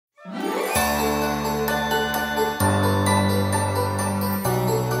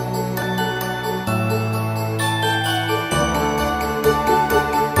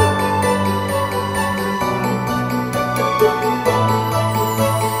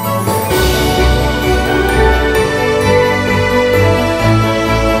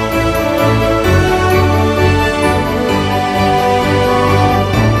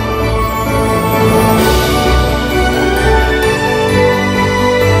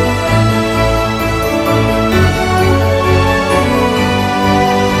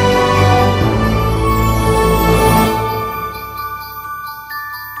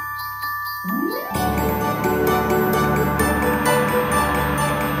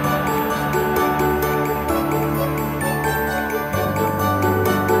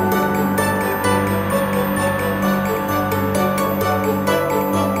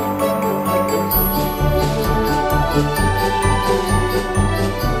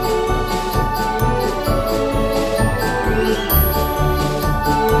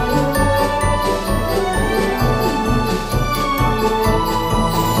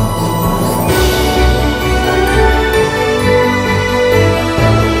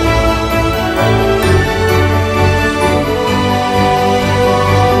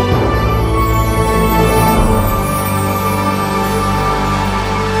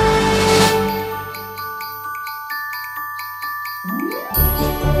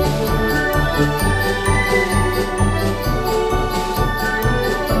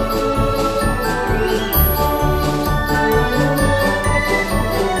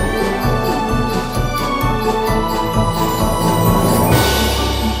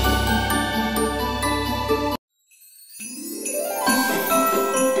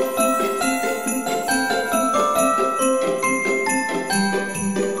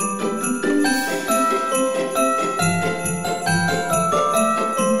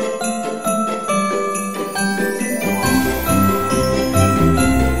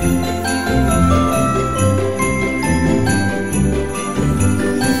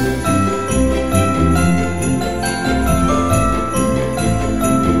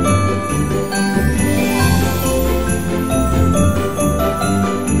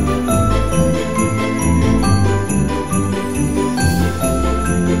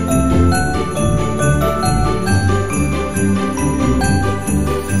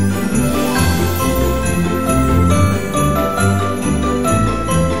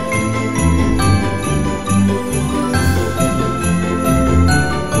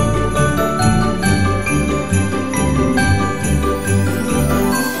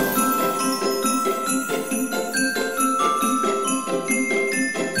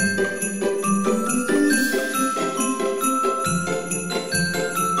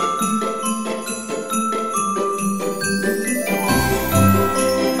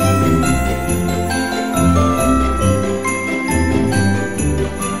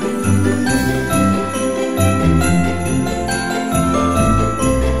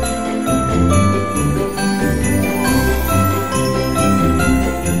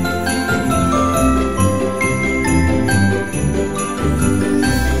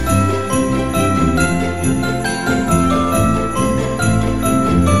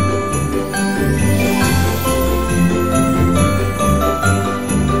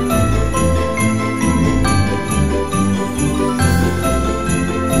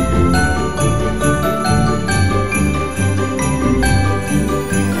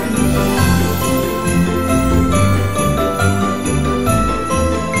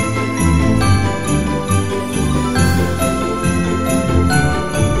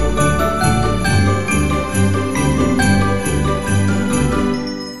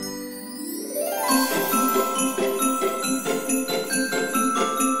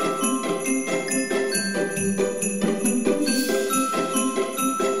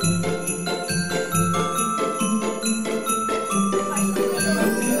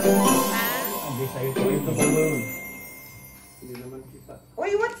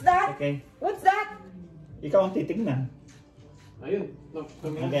Uy, what's that? Okay. What's that? Ikaw ang titignan. Ayun.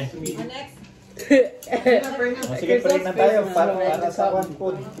 Okay. Next. Sige, pray na tayo para sa one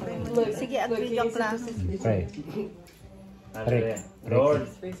food. Sige, at video class. Pray. Hallelujah. Lord,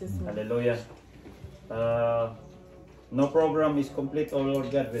 hallelujah. No program is complete, oh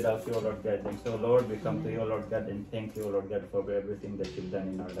Lord God, without you, Lord God. And so, Lord, we come to you, Lord God, and thank you, Lord God, for everything that you've done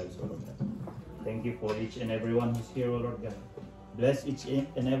in our lives, oh Lord God. Thank you for each and everyone who's here, oh Lord God. Bless each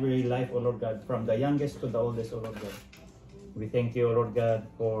and every life, oh Lord God, from the youngest to the oldest, oh Lord God. We thank you, oh Lord God,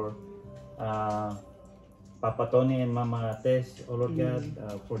 for Papa Tony and Mama Tess, oh Lord God,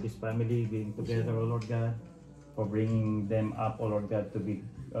 for this family being together, oh Lord God, for bringing them up, oh Lord God, to be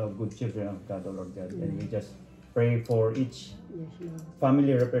good children of God, oh Lord God. And we just pray for each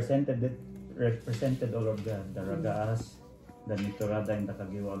family represented, oh Lord God, the Ragaas, the Nitorada, and the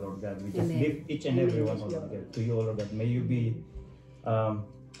Kagiwa, oh Lord God. We just lift each and every one, oh Lord God, to you, oh Lord God. May you be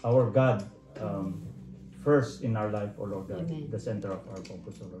our God, first in our life, oh Lord God, the center of our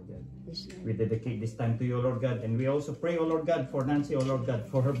focus, oh Lord God. We dedicate this time to you, oh Lord God, and we also pray, oh Lord God, for Nancy, oh Lord God,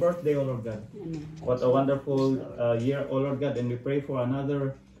 for her birthday, oh Lord God. What a wonderful year, oh Lord God, and we pray for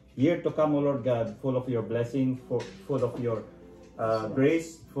another year to come, oh Lord God, full of your blessing, full of your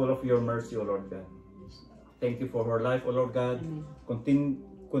grace, full of your mercy, oh Lord God. Thank you for her life, oh Lord God.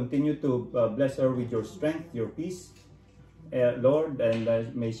 Continue to bless her with your strength, your peace, Lord,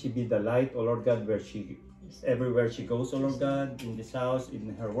 and may she be the light, oh Lord God, everywhere she goes, oh Lord God, in this house,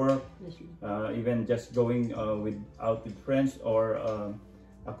 in her work, even just going out with friends or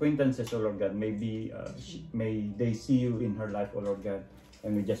acquaintances, oh Lord God. May they see you in her life, oh Lord God.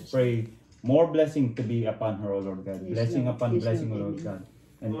 And we just pray more blessing to be upon her, oh Lord God. Blessing upon blessing, oh Lord God.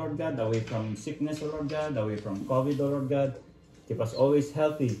 And Lord God, away from sickness, oh Lord God, away from COVID, oh Lord God. Keep us always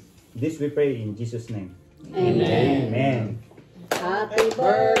healthy. This we pray in Jesus' name. Amen. Amen. Happy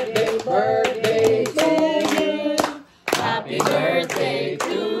birthday, birthday to you. Happy birthday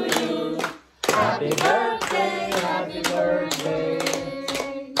to you. Happy birthday, happy birthday.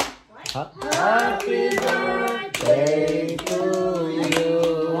 Happy birthday to you.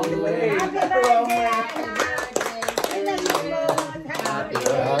 Happy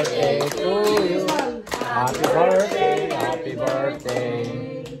birthday to you. Happy birthday, happy birthday.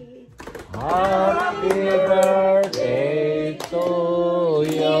 Happy birthday to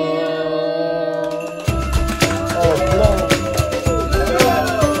you. Oh, blow.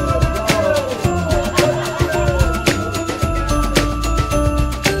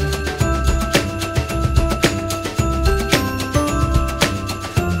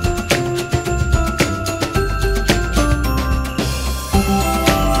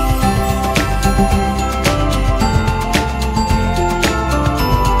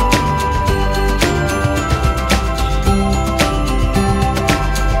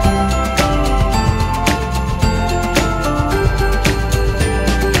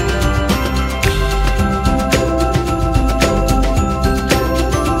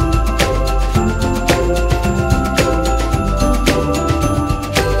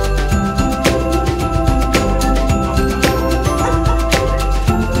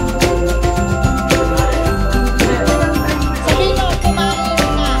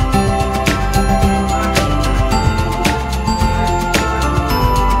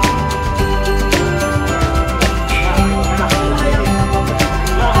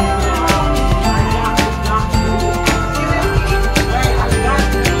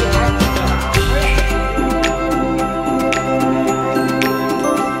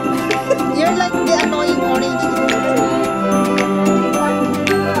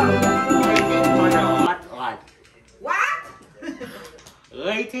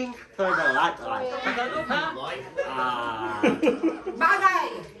 Waiting for the light.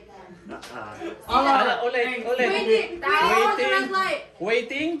 Bagay!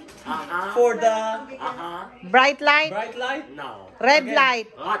 Waiting for the Bright light, bright light. No. red light,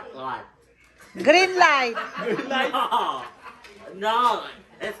 Hot light. green light. Green light. No.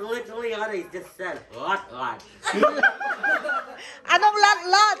 It's literally what he just said. Hot light. Anong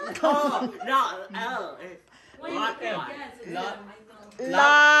lot? Oh, no. L. It's hot light.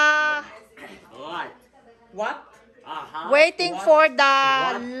 La. Light. What? Waiting for the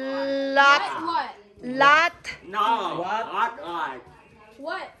lot. No. What? Hot light.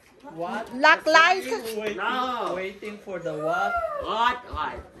 What? What? Lock light. No. Waiting for the what? Hot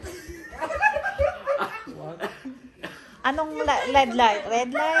light. What? Anong red light?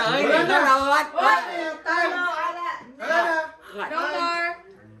 Red light? Ay, hot light. No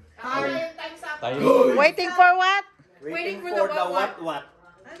more. Waiting for what? Waiting for the what?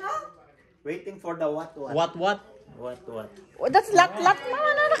 Waiting for the what? What? What? Oh, that's lot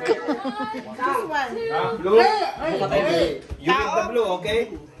naman anak ko. This one. Blue. You read the blue, okay?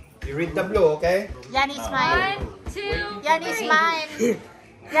 You read the blue, okay? Yan is mine. 1, 2, yan is mine.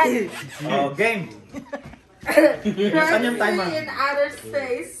 Yan. Oh, game. Saan yung timer? In outer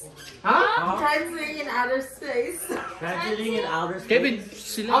space. Huh? Transiting in outer space. Transiting in outer space. Kevin,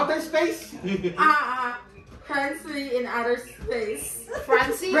 sila. Outer space? Transiting in outer space.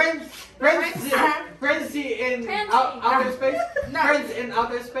 Francie? Frenzy in outer space? No. Friends in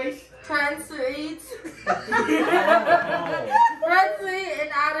outer space? Transit. Transit in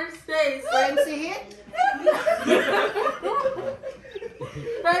outer space. Francie hit?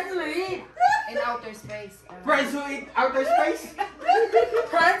 Transit. In outer space. Friends who eat outer space?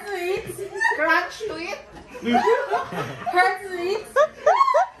 Transit. Crunch to it? Transit.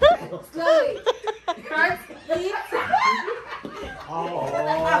 Slowly. Transit.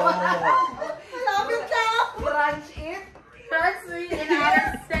 Crunch it? Transit in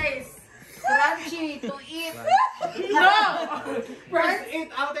outer space. Crunchy to eat? No. Friends eat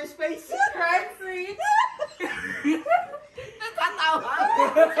outer space? Transit.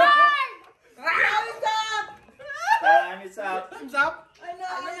 Time is up. Thumbs up.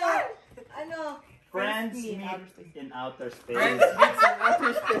 Ano? Friends meet in outer space. Friends eat in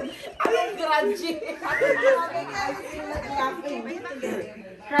outer space. Crunchy.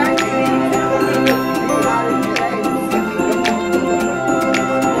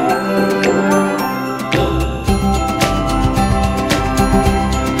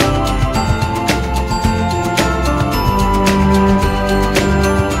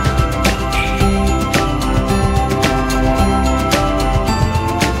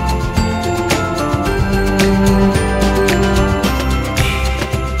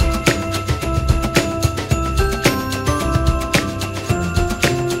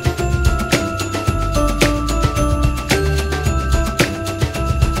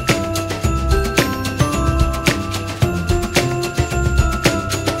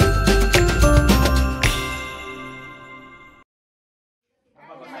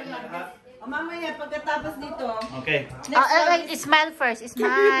 Mamaya, pagkatapos nito. Okay. Wait, smile first.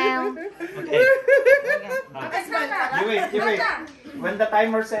 Smile. Okay. You wait. When the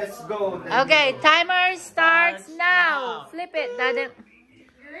timer says go. then Okay, you go. timer starts now. Flip it. Dada.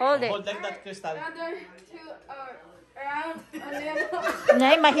 Hold it. Hold like that, Crystal. Other two around a little.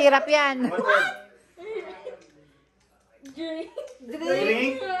 Nay, mahirap yan. What word? Drink.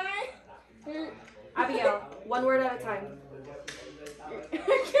 Drink. Abigail, one word at a time.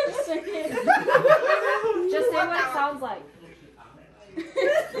 Just say what it sounds like.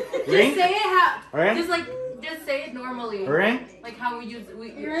 Ring. Say it how. Ring. Just say it normally. Ring. Like how we use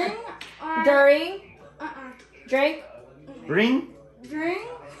Drink. during, drink, Ring. Drink.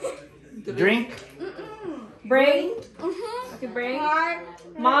 Drink. bring. Okay, bring.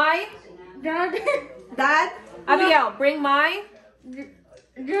 My. Dad. Abigail, bring my.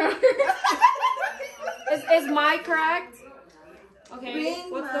 Is my correct? Okay.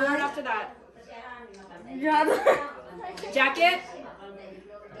 Bring What's the my. word after that? Jacket.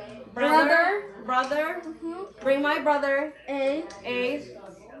 Brother. Bring my brother. A.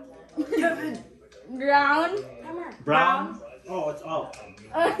 Ground. Brown. Oh, it's off.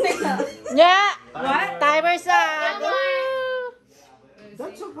 Yeah. What? Timer's up.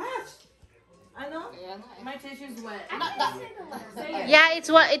 That's so fast. Ano? My tissue's wet. Yeah,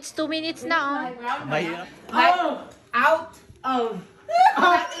 it's 2 minutes now. Mahirap. Out of.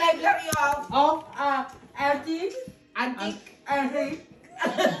 Library of. Antique. Antique. Library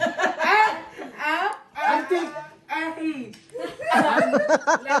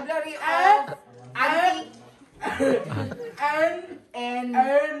of. Antique. And.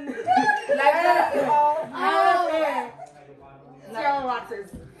 Library of. Cereal boxes.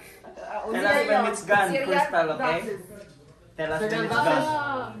 Tell us when it's gone, Crystal, okay? Tell us when it's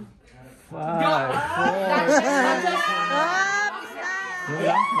gone. 5, 4.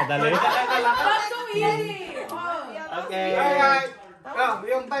 Madali. Okay. Alright. Oh,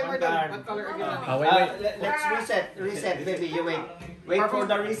 yung timer One doon. card. What color again? Let's reset, baby. You wait. Wait for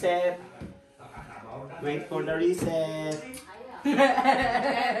the reset. Wait for the reset.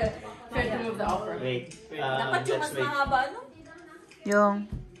 Try to move the offer. Wait. Let's wait. Yung.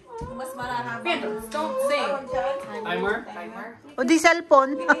 Don't sing. Timer? O di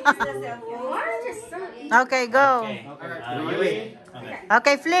cellphone. Okay, go. Okay. You wait. Okay.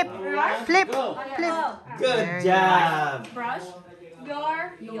 Okay, flip. Flip. Go. Flip. Good job. Brush.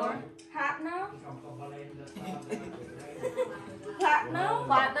 Your. Platinum.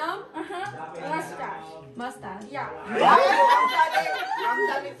 Platinum. Mustache. Mustache. Yeah.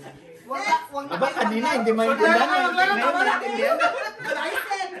 Aba, kanina hindi maintindihan.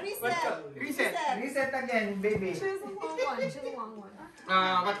 Reset again, baby. Choose a long one. Choose a long one.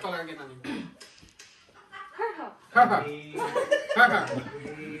 What color kita nih?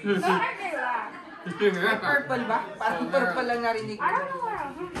 Purple ba? Parang purple lang narinig ko. I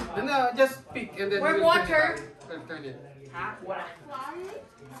don't know. No, just pick and then Warm we'll water. turn it.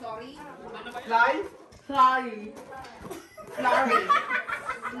 Sorry. Fly? Flowery. Flowery.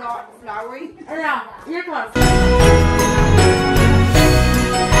 Flowery. No, you're close.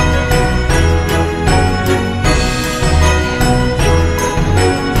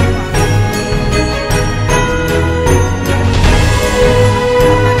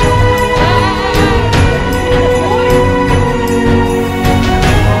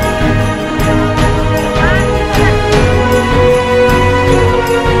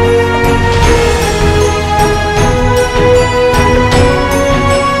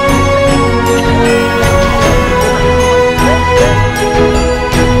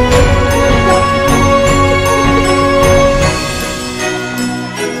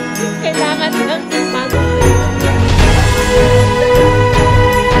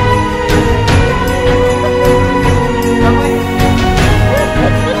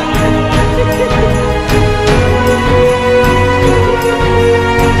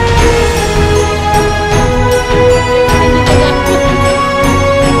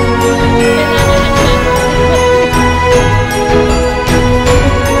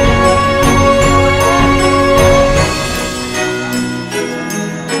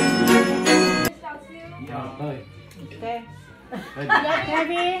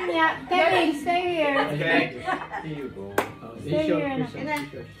 Kevin, stay here. Okay. Here you go. Stay here.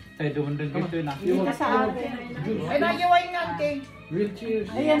 Dito sa atin. Ay, nagiway nga, ante. Wheelchairs.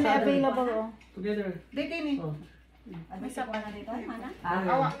 Ayan, may available. Oh. Together. Dito ni. May isa pa na dito. Mana?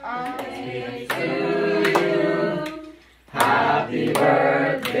 Happy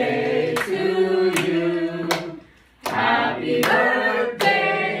birthday to you. Happy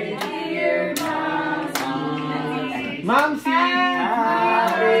birthday, dear Momsy. Momsy.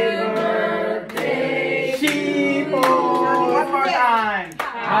 Happy birthday, Shipo. One more time.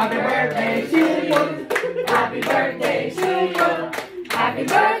 Happy birthday, Shipo. Happy birthday, Shipo. Happy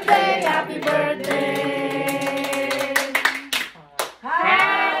birthday, happy birthday.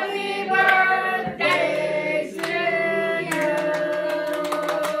 Happy birthday to you.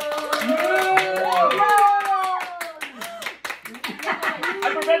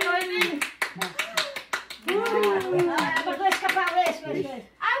 Happy birthday.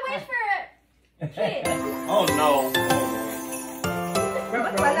 I wait for a kid. Oh no.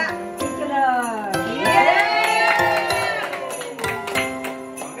 Wala.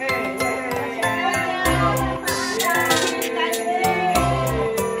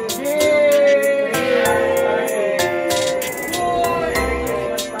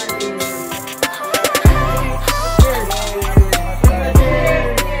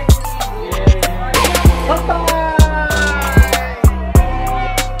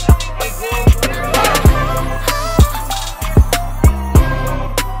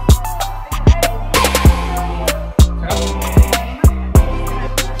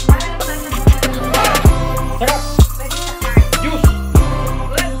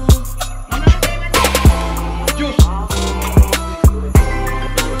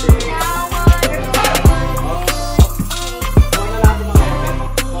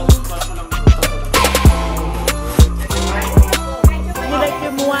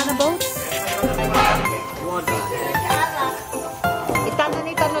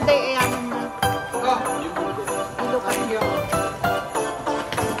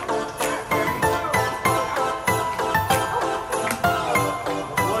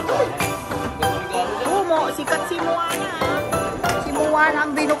 Sikat si Moana. Si Moana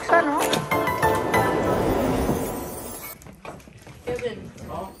ang binuksan, no?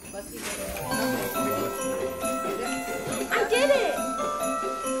 I did it.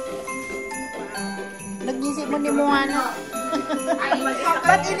 Nag-isip mo ni Moana.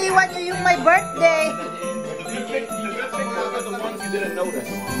 Ba't iniwan niyo yung my birthday? The ones you didn't notice.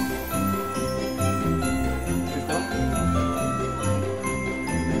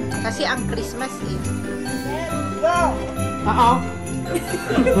 Kasi ang Christmas eh. Oo.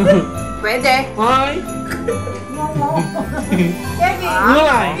 Pwede. Hi. Kevin.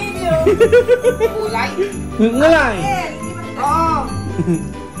 Ngalay. Kulay. Ngalay. Oo.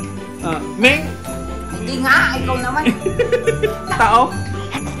 Meng. Hindi nga, ikaw naman. Tao.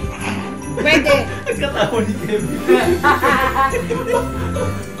 Pwede. Katawa ni Kevin.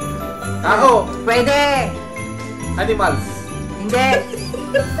 Tao. Pwede. Animals. Hindi.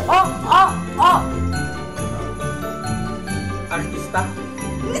 Artista.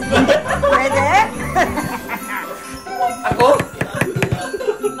 Pwede? Ako?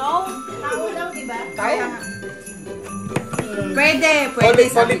 No? Tao daw, diba? Kaya. Pwede, pwede.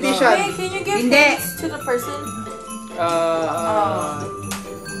 sabi ko. Politician. Hey, can you give Hindi. thanks to the person?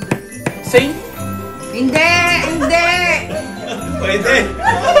 Saint? Hindi, hindi. Pwede.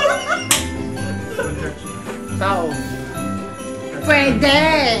 Tao. Pwede.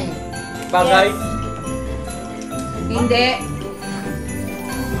 Bagay. Hindi.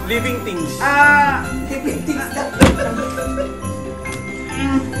 Living things.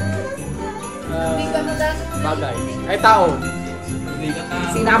 Bagay. Ay, tao.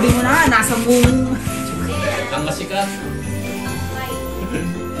 Sinabi mo na, nasa moon. Ang masikat.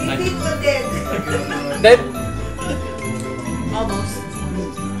 Dead. Almost.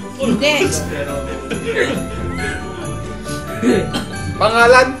 Hindi.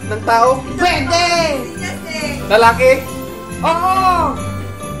 Pangalan ng tao. Pwede. Lalaki. Oo.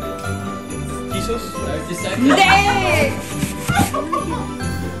 Jesus. 30 seconds. Hindi.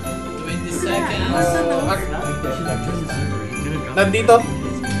 20 seconds. Nandito.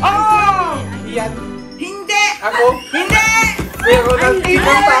 Oo. Iyan. Hindi. Ako. Hindi. Meron ng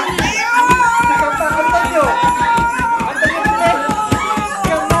kanta. Kanta. Kanta nyo. Kanta nyo.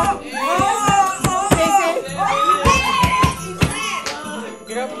 Kanta. Sese.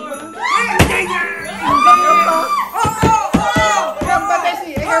 Kanta,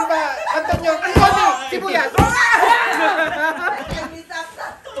 Desi. Kanta. Kanta nyo. Tony. Sibuyas.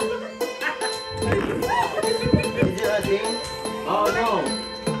 Is it a thing? Oh no.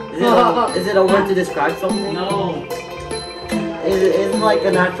 Is it a word to describe something? No. Is it like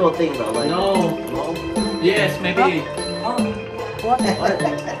a natural thing though? Like, No. No? Yes, maybe.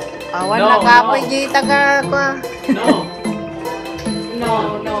 Awan No, na kapoy no. di taga kwa. No. No.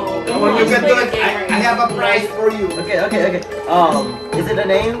 When you can do it, I have a prize for you. Okay. Is it a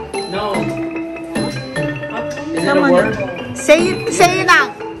name? No. Is it a Come on. word? Say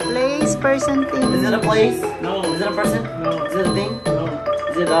lang. Place, person, Is thing. it a place? No. Is it a person? No. Is it a thing? No.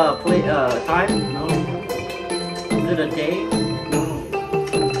 Is it a time? No. Is it a day? No.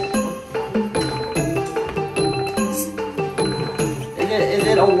 Is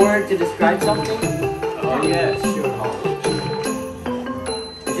it a word to describe something? Oh yes, sure.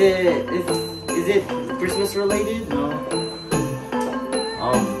 Is it Christmas related? No.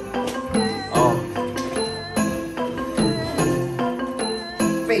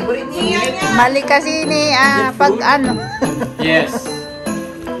 Favorite niya yan. Mali kasi ni pag ano. Yes.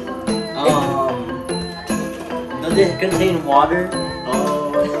 Does it contain water?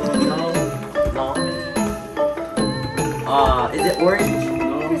 Oh no. No. Is it orange?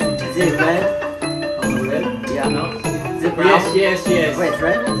 No. Is it red? Red? Yeah. No. Is it brown? Yes. Wait, it's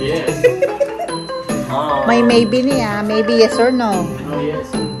red? Yes. May maybe niya. Maybe yes or no. Oh yes.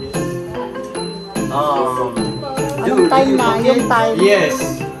 Anong time na? Yung time. Yes.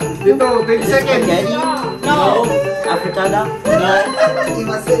 Dito, 20 Is it seconds. spaghetti? No. Afritada?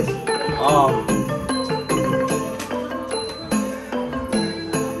 No.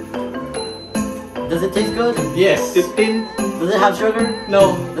 Does it taste good? Yes. 15. Does it have sugar?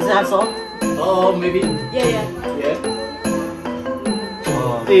 No. Does it have salt? Oh maybe. Yeah. Yeah.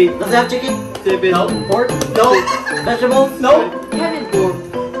 Eight. Does it have chicken? 7. No. Pork? No. Vegetables? No. You haven't.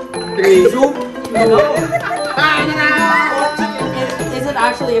 3. Soup? No. Is it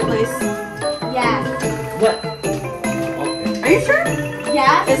actually a place? Yeah. What? Are you sure?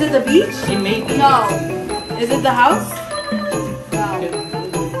 Yes? Is it the beach? It may be. No. Is it the house? No. Maybe.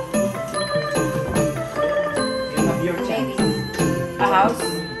 A house?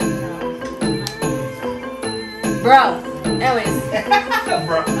 Bro. Anyways.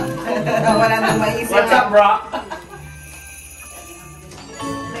 Wala nang maisip. What's up, bro?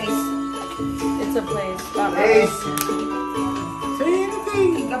 It's a place. Ace. Say anything.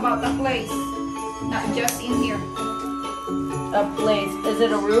 Think about the place. Not just in here. A place. Is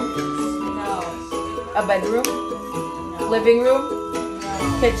it a room? No. A bedroom? Living room?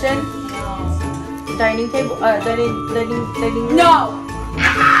 Kitchen? Dining table? Dining room? No.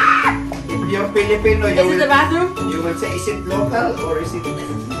 If you're Filipino, Is it the bathroom? you will say, is it local or is it...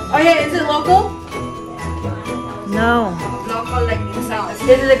 Oh yeah, is it local? No. Local like in South.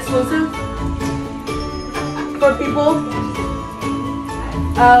 Is it exclusive? For people?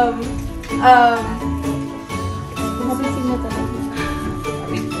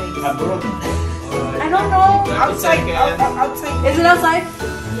 Abroad. I don't know. Outside. Outside. Is it outside?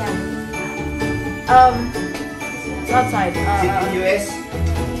 Yeah. It's outside. Is it in US?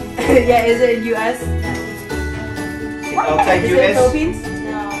 Yeah, is it in US? Is it outside Is it in US? Philippines? No.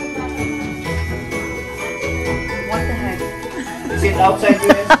 it outside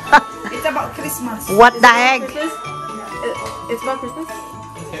US. It's about Christmas. What the heck? Christmas? It's about Christmas?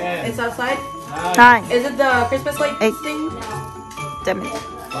 10, It's outside? 9, Is it the Christmas light 8, thing? 7,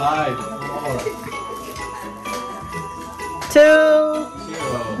 5, 2, 4,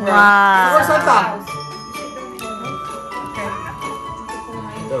 0. Wow. Santa.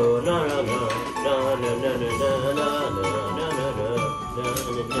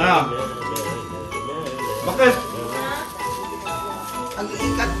 Bakit? Ang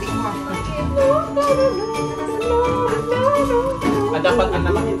ikat din mo. Dapat ang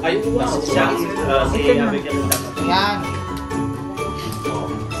naman. Ay, Siya, si Abigail ang dapat. Yan.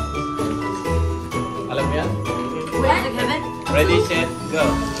 alam mo yan? Wait, Kevin. Ready, set, go.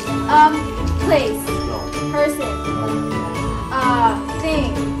 Place. Person.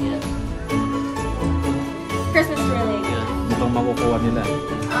 Thing. Christmas tree. Itong makukuha nila.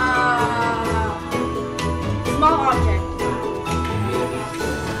 Small object.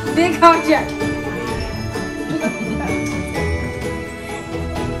 Big object.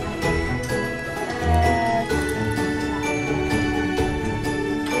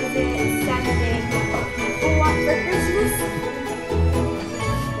 Is it something people want for Christmas?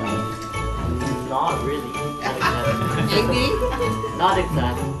 Not really. Not exactly. Maybe. Not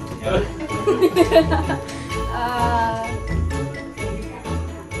exactly.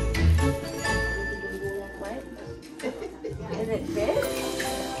 What? Is it this?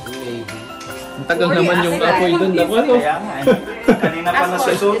 Ang tagal naman yung apoy doon. Naku, ano? Kaya nga eh. Kanina pa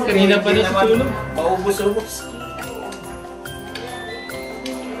nasusunog. Kanina pa Hindi naman nasusunog. Maubos-ubos.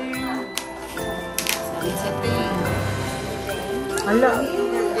 It's a thing. Hello.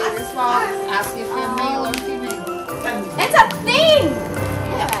 Ask if you're male or female. It's a thing!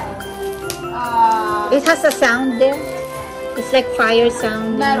 It has a sound there. It's like fire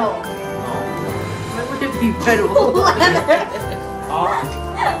sound. Metal. Why would it be better?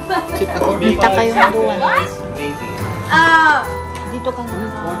 Kita kayo ng buwan. Maybe. Dito ka na.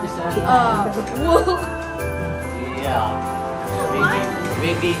 Wool. Yeah.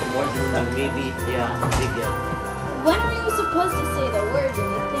 Maybe more than that. Maybe. Yeah. Maybe. When are you supposed to say the word when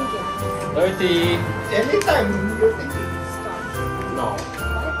you think it? 30. Anytime you're thinking. No.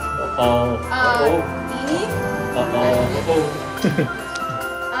 Oh. Meaning?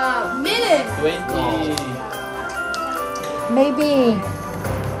 Minute. 20. Maybe.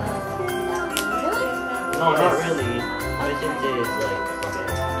 Really? No, not really. Mission J is like.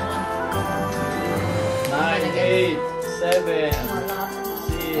 Okay. 9, 8, 7,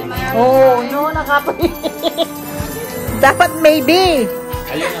 6. Oh, no, nakapoy. Dapat maybe.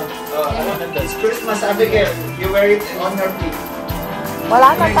 Ayun na. Ano nandun? It's Christmas, Abigail. You wear it on your feet.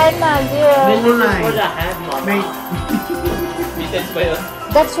 Wala na time na, dear. For the hand, Mama. Beatles ba yun?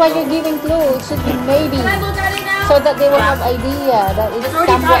 That's why you're giving clue. It should be maybe. Can I look at it now? So that they will have idea that it's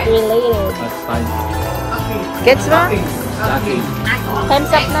somewhat related. That's fine. Gets mo? Stocking.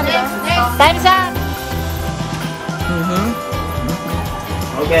 Time's up na, diba? Time's up!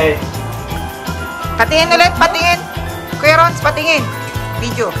 Okay. Patingin ulit, patingin. Kuya Rons, patingin.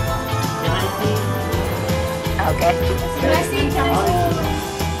 Video. Can I see? Okay. Can I see? Can I see?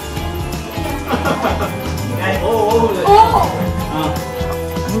 Okay. Oh. Oh!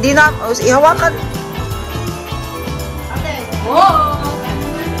 Hindi na, ihawakan. Whoa!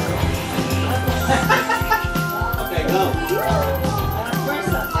 Okay, go.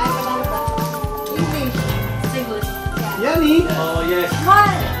 English. It's English. Yeah. Yanni. Oh, yes.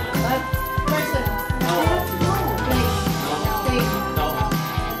 What? Person. No. Place. Thing. No.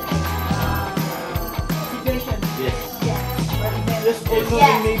 Situation. Yes. Just also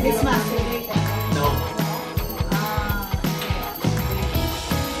Yes. maybe. Christmas. No.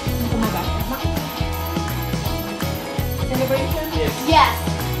 Celebration? Yes. Yes.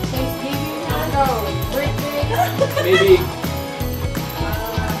 Thanksgiving? No. Birthday? Maybe.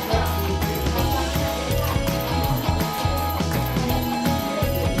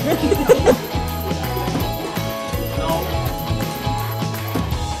 No.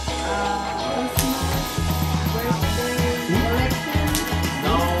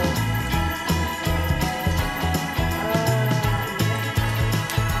 No.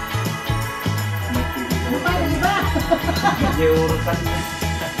 Medyo urusan.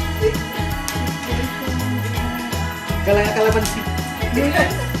 Kalaban-si.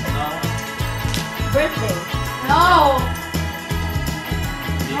 No. Birthday? No.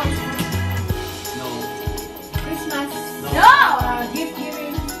 No. Christmas? No. No. Gift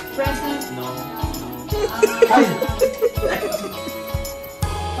giving? Present? No.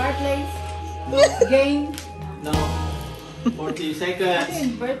 Fireplace? Game? No. 40 seconds.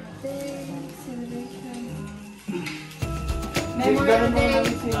 Birthday celebration. Memorial Day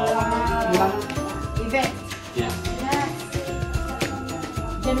event. Yes. Yes.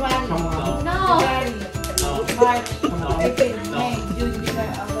 January. No. February. March. April. May. June. July.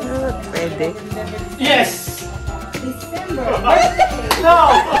 August. Pwede. Yes! December. Birthday. No!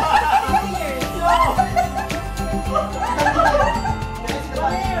 New Year's. No!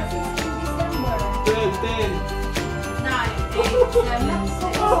 Bolero, 16 December. 10. 9, 8, 7,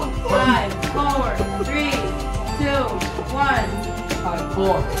 6, 5, 4, 3, 2, 1. 5,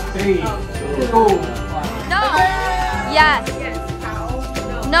 4, 3, 2, 1. No. Yes. Place.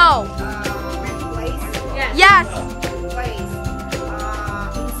 No. Yes. Place.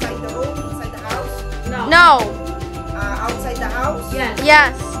 Inside the room. Inside the house. No. Outside the house. Yes.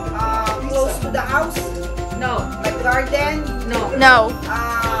 Yes. Close to the house. No. Like garden. No. No.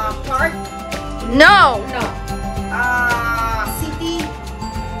 Park. No. No. City.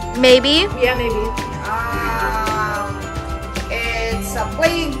 Maybe. Yeah, maybe. It's a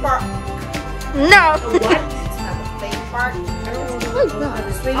playing park. No. What? It's not a playing park. Oh, God.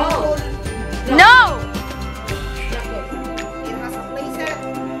 Swimming pool. No. It has a playset.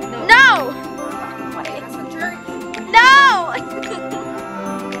 No. It has a church. No.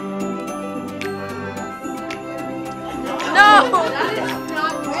 No. That is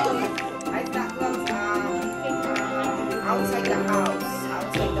not close. I thought was outside the house.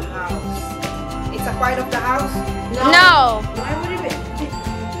 Outside the house. It's a part of the house. No. Why would it be?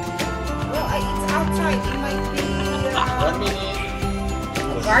 Well, it's outside. It might be 1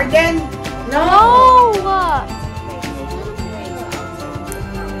 minute. garden. No.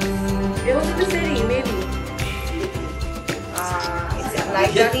 It was in the city, maybe. It's a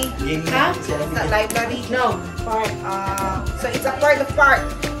library. Huh? It's a library. No. Park. So it's a part of park.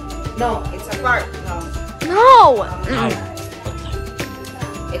 No. It's a park. No. No.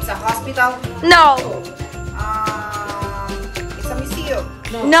 It's a hospital. No. It's a museum.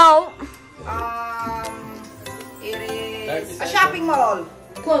 No. It is a shopping mall.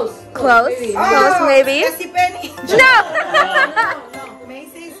 Close. Close. Maybe. Close, maybe. Jessie Penny. No.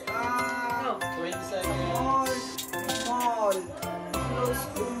 Macy's. 20 seconds. Mall. Mall. Close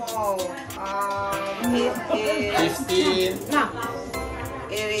to mall. It is. 15. No.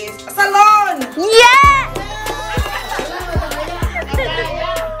 It is a salon. Yes.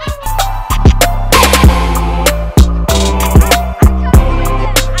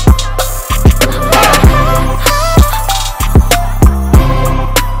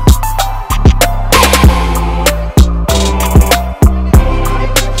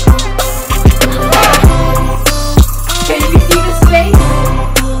 Can you see the space?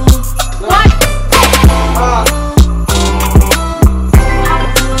 What?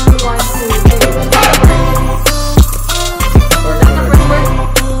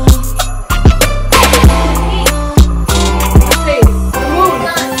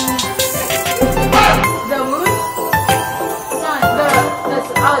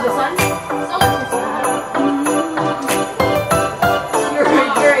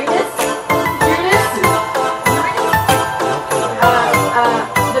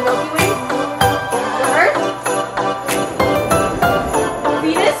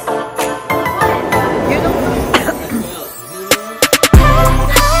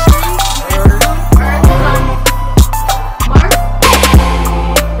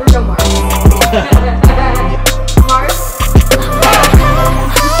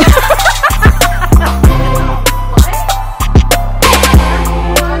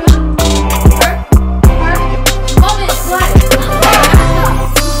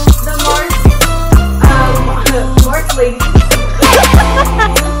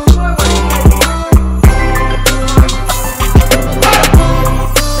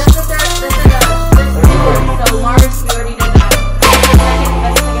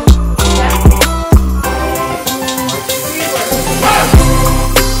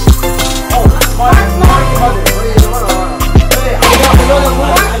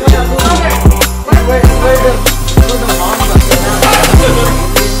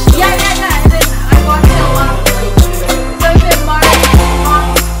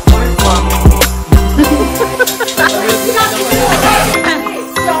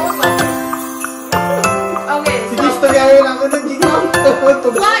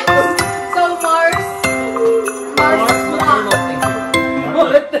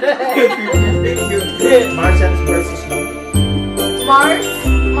 Martians versus you. Mars,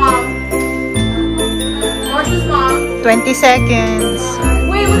 mom. Mars's mom. 20 seconds.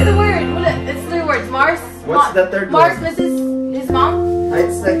 Wait, what's the word? It's 3 words. Mars. What's the third Mars word? misses his mom.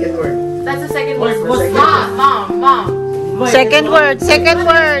 It's second word. That's the second What's word. the second Mom. Second word. Second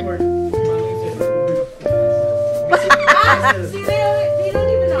word. See, they don't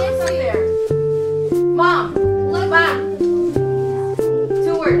even know what's up there. Mom, look back. 2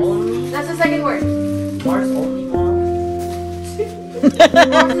 words. That's the second word. Mars only mom.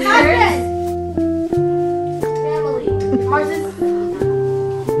 Mars is first. Family. Mars is.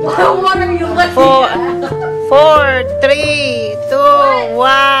 What are you looking at? 4, 3, 2,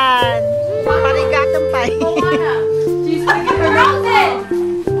 1. Parigatong pa. Moana. She's speaking Frozen.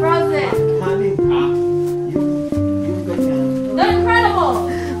 Frozen. The Incredible.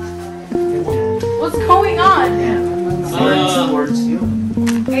 What's going on? Words yun.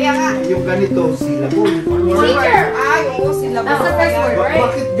 Kaya nga. Yung ganito, syllable. Teacher. Ay, oo, sila ba? That's the first word, right?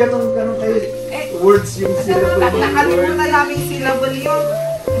 Bakit ganun kayo? Words yung syllable. Nakalimutan namin syllable yun.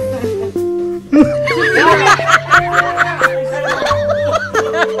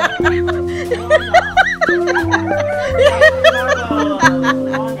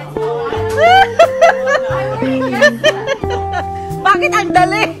 Bakit ang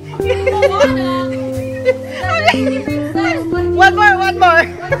dali? Moana. One more.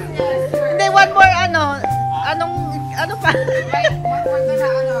 Hindi, one more ano pa?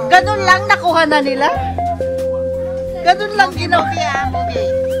 Ganun lang nakuha na nila? Ganun lang ginawa.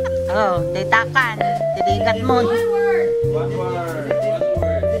 Oh, ditakan. Diligat mo. One word. One word.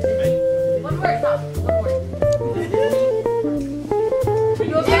 One word. Stop. One word.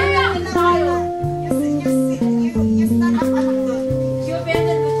 You abandoned the child. You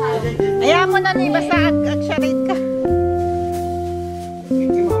abandoned the child. Ayaw mo na ni basta ag-charade ka.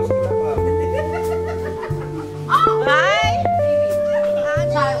 Bye!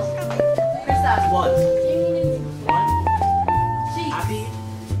 Child. Krista. One. Cheeks. Happy.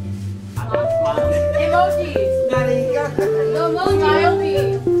 Happy smile. Emojis. No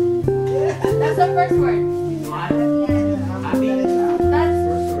emoji. That's the first word. Smile. Happy. That's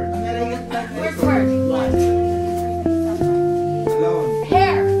first word.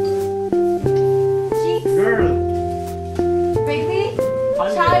 Hair. Cheeks. Girl. Baby.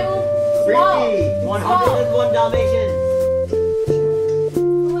 Hundred. Child. Small. Pretty. 101 Dalmatians.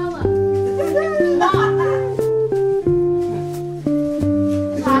 Cruella. Mom.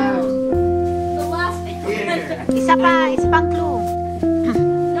 Child. The last thing. Isa pang clue.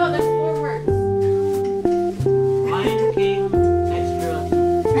 No, there's 4 words. Lion King. Extra.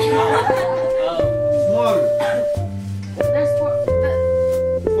 Small. There's 4.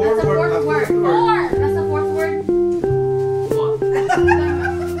 That's the Forward, fourth word. 4. That's the fourth word.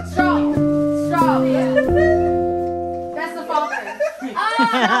 Straw. Straw. Yeah. That's the father.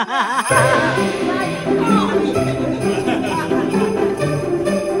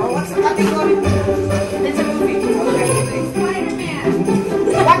 What's the category? It's a movie. Spider-Man.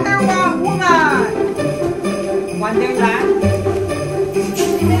 Wonder Woman. Wonderland.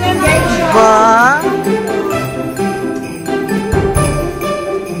 Ba?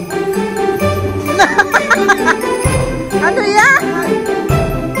 Ano yan?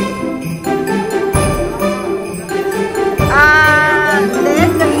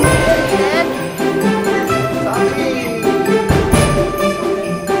 Dead? Dead?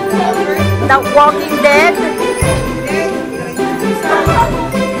 The Walking Dead?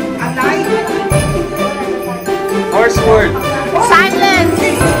 Alive. Horse word. Silence!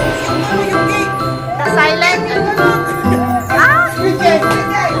 The silent?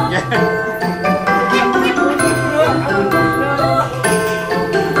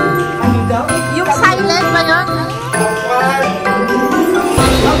 Yung silent ba yun?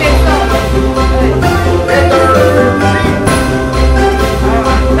 Okay, so.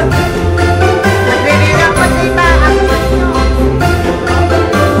 Nagre-react pa sa iba.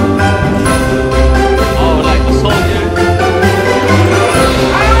 Oh, like a soldier.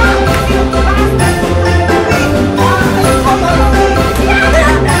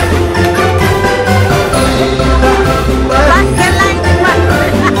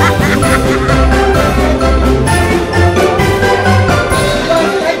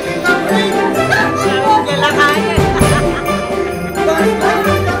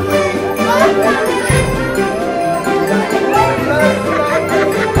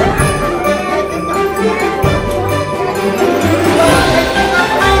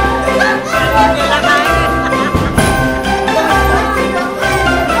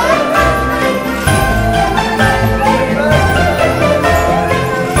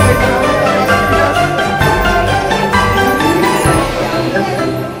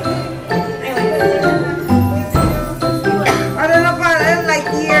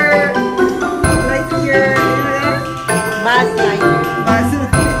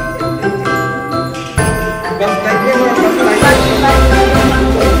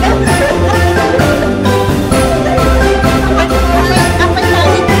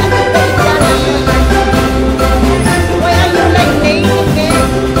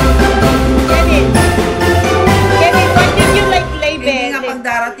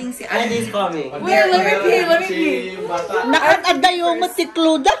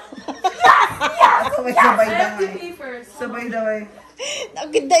 nagkikluda. Sabay-sabay daw To eh. pee first. Sabay daw eh.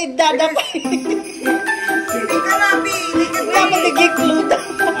 Nagkidait-dada pa. Hindi ka na, Bi. Hindi ka Wala pa nagkikluda.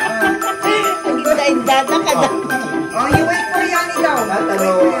 Nagkidait-dada ka na. Oh, you wait for Yanni daw.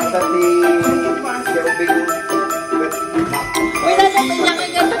 Wala naman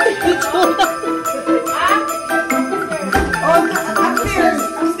nakakatabi dito. Oh, upstairs.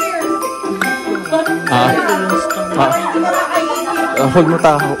 Upstairs. Hold mo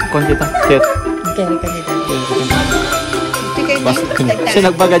ta, konti ta. Shit. Kaya ka nila. Bas, siya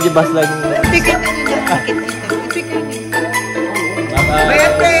nagbaga di bas lang. Tikit na nila. Tikit nila. Tikit nila.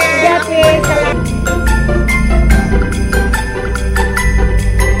 Beatrice.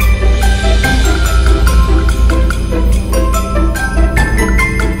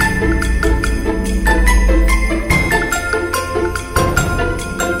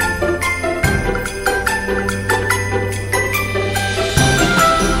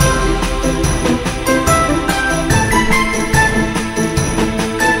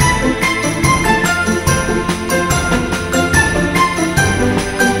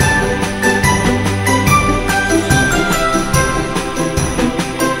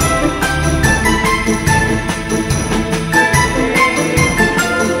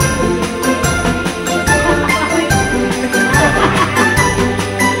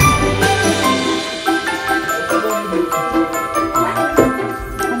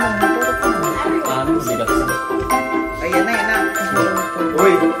 Ayan na, yan na.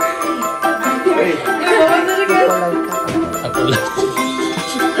 Uy! Uy! Ako lang.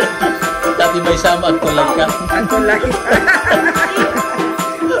 Dati may sama at kulag ka. Ako light.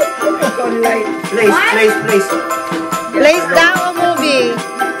 Ako light. Place! Place down o movie?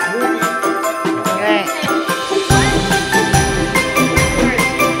 Okay.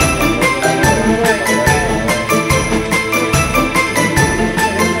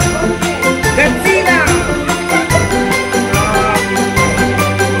 Godzilla.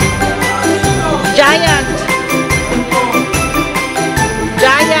 Giant.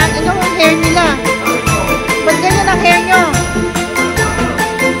 Giant. Ano ang hair nila? Ba't ganyan ang hair nyo?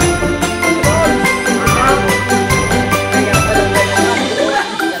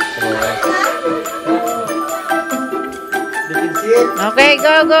 You can see it. Okay,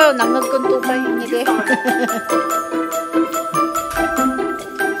 go. Nangagkunto pa yung nila.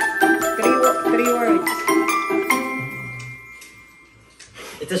 Three words.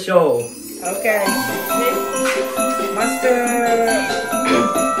 It's a show. Okay. Master.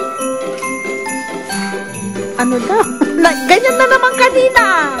 Ano daw? Ganyan na naman kanina.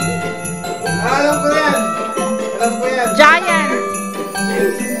 Alam ko yan. Giant.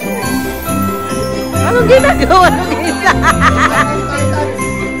 Anong ginagawa ng isa?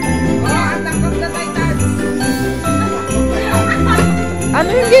 Ano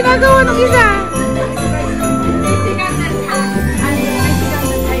yung ginagawa ng isa?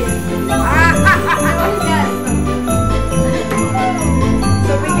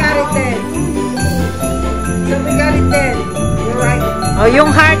 So we got it then. You're right. Oh,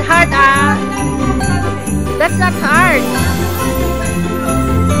 yung hard ah. That's not hard.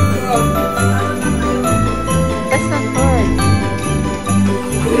 That's not hard.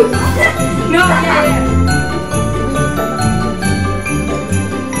 No, yeah.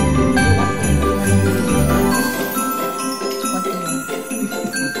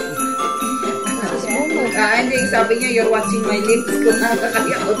 Hindi, sabi niya, you're watching my lips. Kung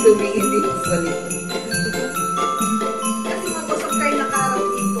nakakaya ako tumingin dito sa lips. Kasi mabusog kayo nakaraw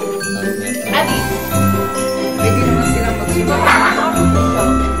dito. Adi. Pwede naman silang magsulat.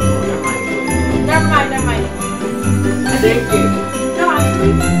 Never mind. Thank you. No,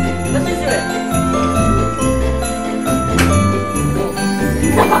 actually, let's just do it.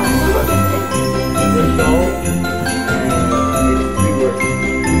 It's a show. It's 3 words.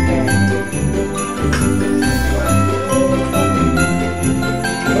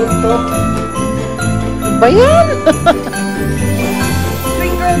 Stop. Ba yan?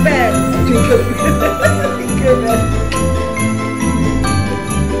 Twinkle bell. Twinkle bell.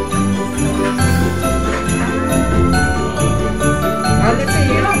 Let's see.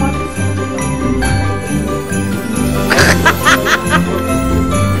 You don't want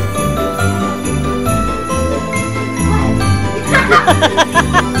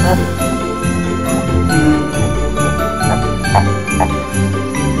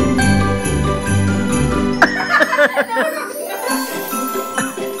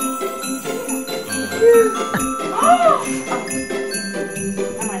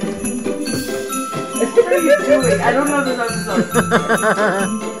What are you doing? I don't know this episode.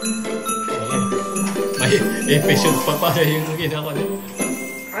 May episode pa para yung ginawa niya.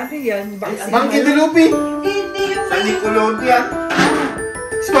 Ano yan? Monkey D. Luffy. Hindi yung Sa Nickelodeon.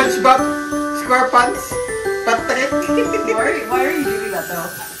 SpongeBob. SquarePants. Patrick. Why are you doing that though?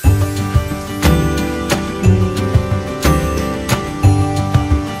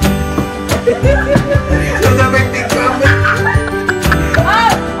 So the big comment.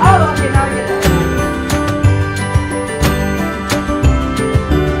 Oh, okay, now I get it.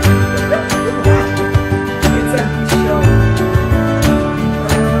 It's a show.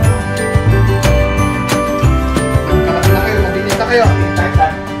 Kalap na kayo. Mabilis na kayo.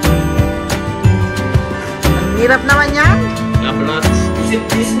 Ang hirap naman yan. Is it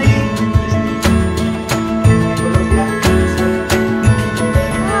Disney?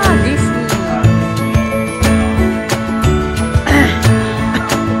 Ah, Disney.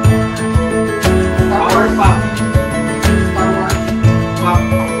 Power Pop. Star Wars. Pop.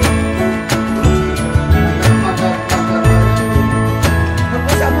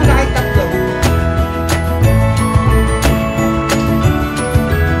 Magbasa mo na kahit tatlo.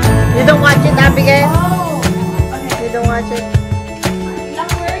 You don't watch it, Abigail? You don't watch it?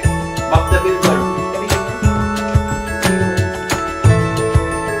 Ilang words? Pop the Builder.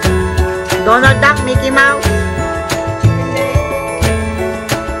 Donald Duck, Mickey Mouse.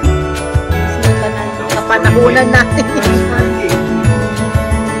 Disney pa na. Kapanahunan natin.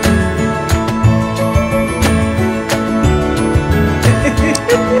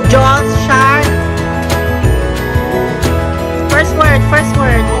 Jaws, Shark. First word, first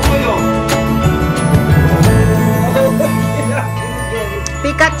word.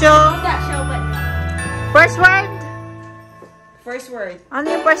 Pikachu. That show, but First word. First word. Ano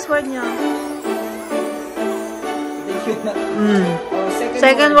yung first word niyo? Oh,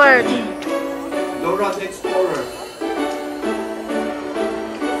 Second word. Dora the Explorer.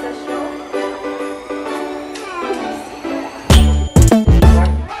 it's a show.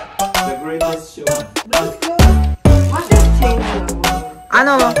 The Greatest Show. What does change the word?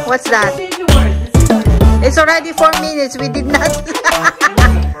 Ano? What's that? Change the word. It's already 4 minutes. We did not.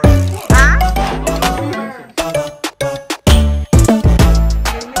 Huh?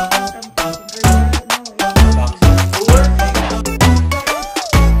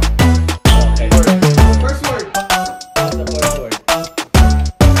 First word.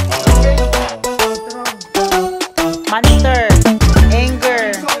 Monster.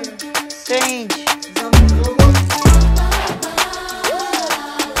 Anger. Strange.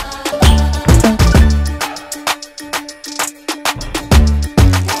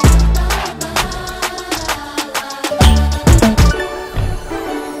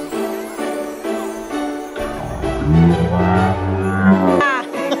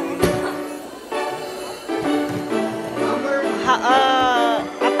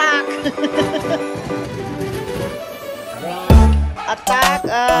 Attack. Attack.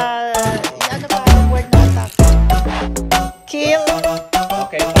 Ano ba ang word na attack? Kill.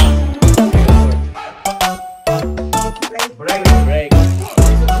 Okay, Break. break.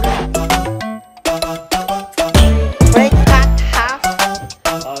 Break, cut, half.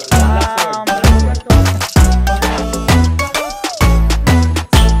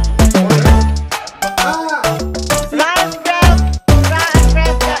 Last word. Ralph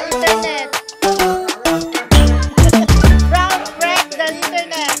break the internet. Ralph break the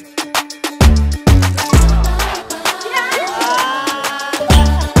internet.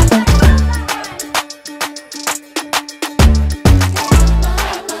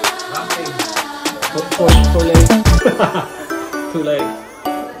 Too late. Too late.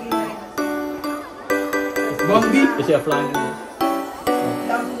 Bondi. Is he a flying?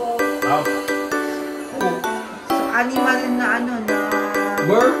 Dumbo. Oh. So, animal na ano na...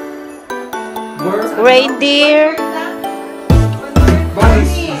 Bird. Bird. Reindeer.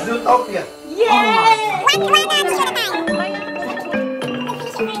 Boys. Zootopia.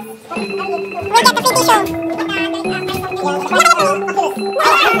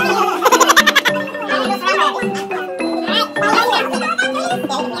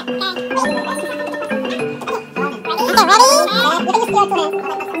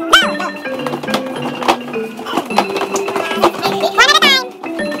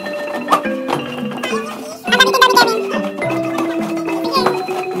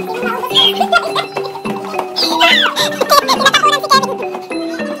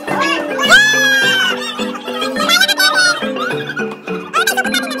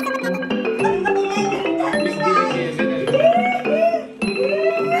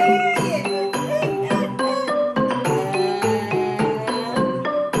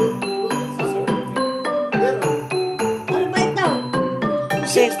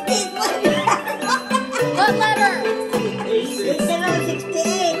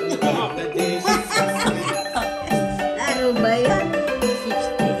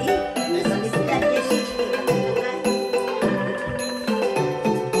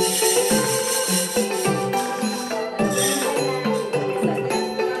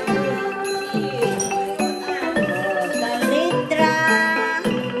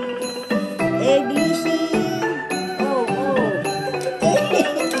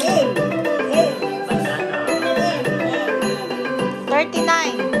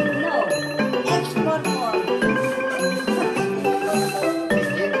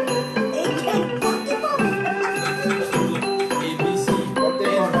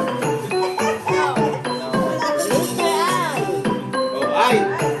 Ay!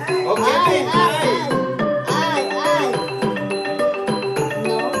 Okay, din. Ay!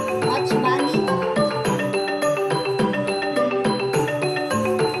 No, much money.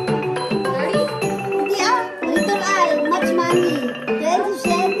 30? Hindi little I, much money.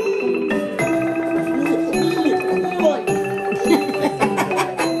 27.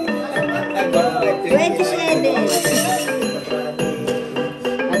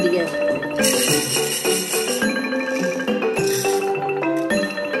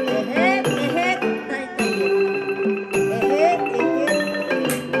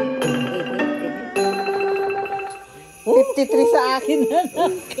 Three sa akin na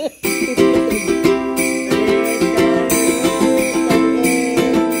lang.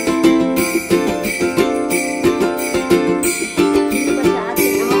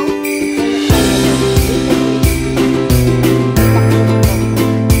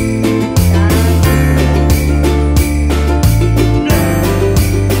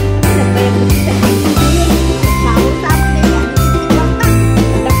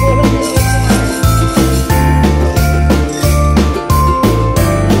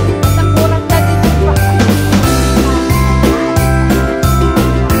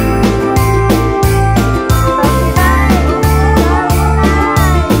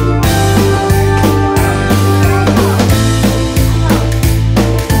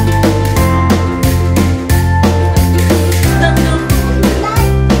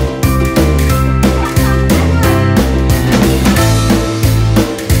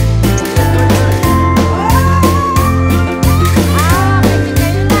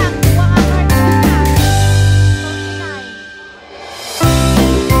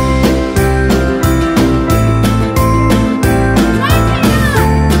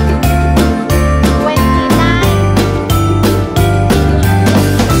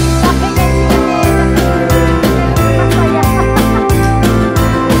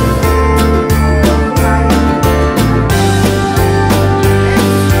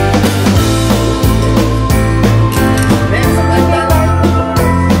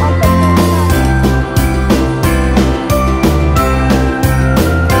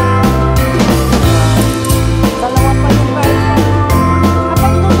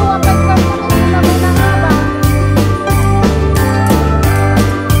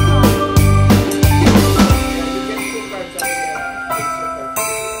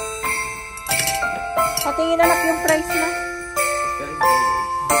 Patingin anak yung price na. $10.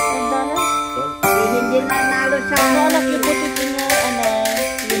 Hindi na nalo sa... Anak, you put it in your, our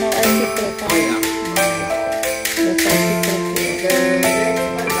secret. That's our secret.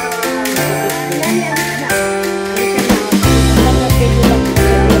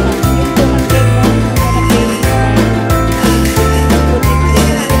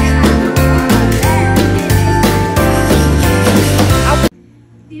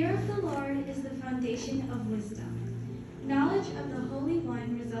 Fear of the Lord is the foundation of wisdom. Knowledge of the Holy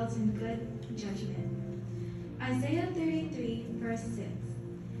One results in good judgment. Isaiah 33, verse 6.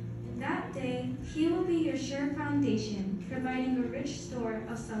 In that day, he will be your sure foundation, providing a rich store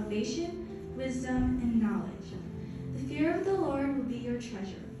of salvation, wisdom, and knowledge. The fear of the Lord will be your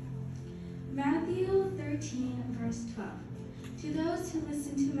treasure. Matthew 13, verse 12. To those who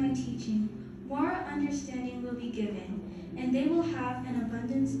listen to my teaching, more understanding will be given, and they will have an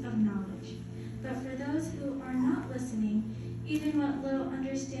abundance of knowledge. But for those who are not listening, even what little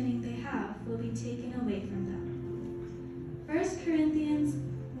understanding they have will be taken away from them. 1 Corinthians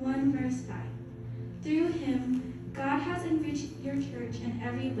 1, verse 5. Through him, God has enriched your church in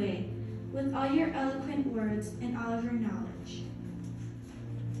every way, with all your eloquent words and all of your knowledge.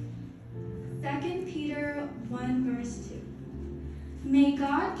 2 Peter 1, verse 2. May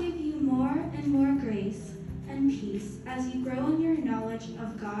God give you more and more grace and peace as you grow in your knowledge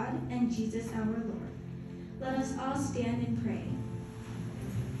of God and Jesus our Lord. Let us all stand and pray.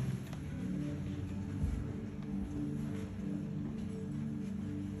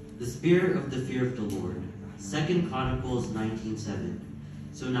 The spirit of the fear of the Lord. 2 Chronicles 19:7.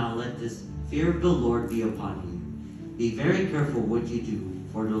 So now let this fear of the Lord be upon you. Be very careful what you do,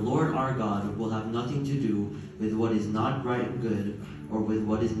 for the Lord our God will have nothing to do with what is not right and good, or with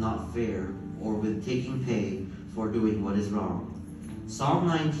what is not fair, or with taking pay for doing what is wrong. Psalm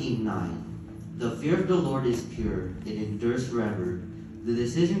 19:9. The fear of the Lord is pure, it endures forever. The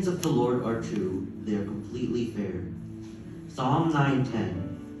decisions of the Lord are true, they are completely fair. Psalm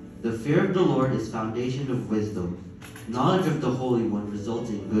 9:10. The fear of the Lord is foundation of wisdom. Knowledge of the Holy One results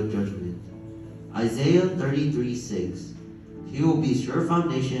in good judgment. Isaiah 33:6. He will be sure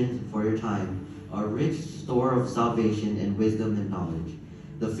foundation for your time, a rich store of salvation and wisdom and knowledge.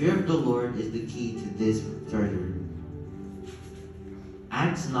 The fear of the Lord is the key to this treasure.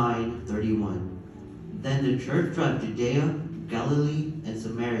 Acts 9:31. Then the church throughout Judea, Galilee, and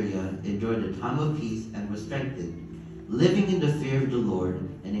Samaria enjoyed a time of peace and was strengthened. Living in the fear of the Lord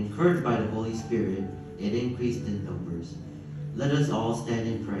and encouraged by the Holy Spirit, it increased in numbers. Let us all stand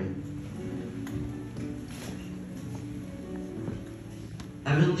and pray.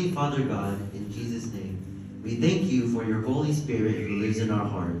 Heavenly Father God, in Jesus' name, we thank you for your Holy Spirit who lives in our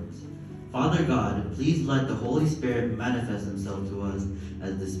hearts. Father God, please let the Holy Spirit manifest himself to us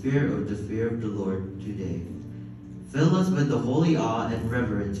as the spirit of the fear of the Lord today. Fill us with the holy awe and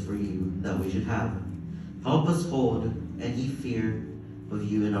reverence for you that we should have. Help us hold any fear of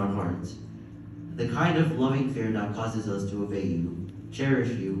you in our hearts, the kind of loving fear that causes us to obey you,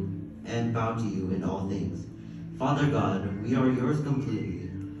 cherish you, and bow to you in all things. Father God, we are yours completely.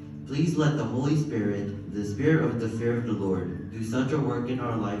 Please let the Holy Spirit, the spirit of the fear of the Lord, do such a work in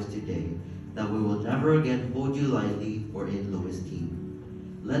our lives today that we will never again hold you lightly or in low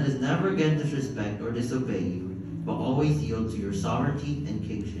esteem. Let us never again disrespect or disobey you, but always yield to your sovereignty and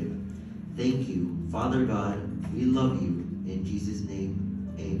kingship. Thank you, Father God. We love you. In Jesus'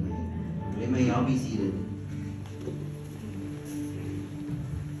 name, amen. You may all be seated.